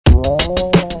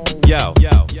Yo,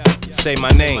 say my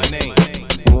name.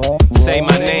 Say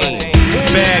my name.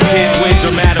 Bad kids with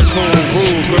dramatical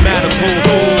rules, grammatical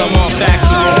rules. I'm on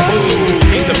factual rules.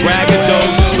 The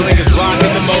braggadocio, niggas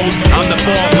rocking the most. I'm the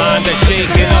form line that's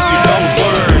shaking up your nose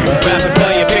word. Rappers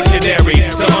playing Pictionary.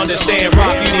 To understand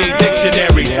rock, you need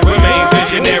dictionaries. Remain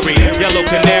visionary. Yellow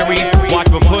canaries, watch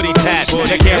for putty tats.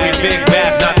 They carry big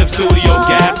bats, not the studio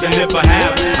gaps. And if I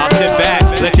have, I'll sit back,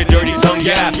 let your dirty tongue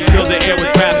yap. Fill the air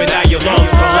with crap and now your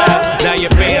lungs collapse. Now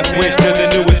your fans switch to the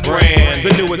newest brand,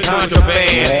 the newest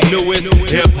contraband, newest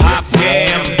hip-hop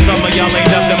scam. Some of y'all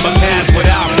ain't nothing but cats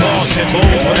without claws, and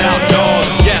bulls without jaws.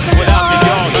 Yes, without the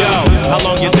y'all, yo. How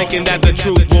long you thinking that the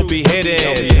truth will be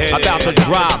hidden? About to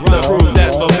drop the proof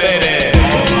that's forbidden.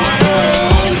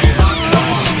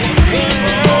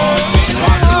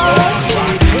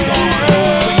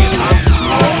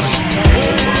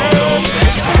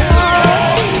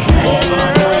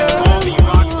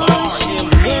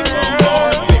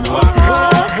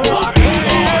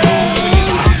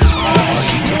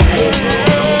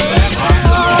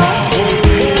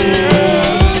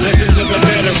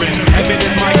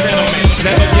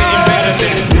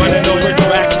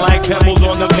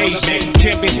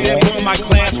 Championship on my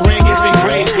class ring, it's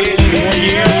engraved. 4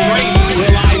 years straight,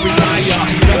 will I retire?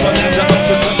 Never let the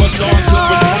up-and-comer start to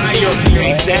respire.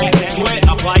 Take that sweat,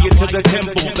 apply it to the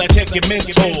temples, that check your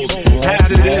mentals.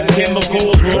 Hazardous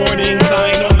chemicals, warning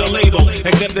sign on the label.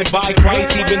 Accepted by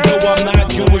Christ, even though I'm not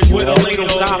Jewish with a ladle.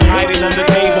 Stop hiding on the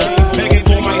table, begging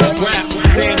for my scrap.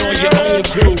 Stand on your own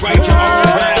too, write your own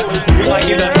rap. Will I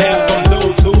get a nap from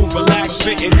those who relax,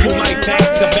 spitting true like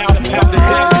facts about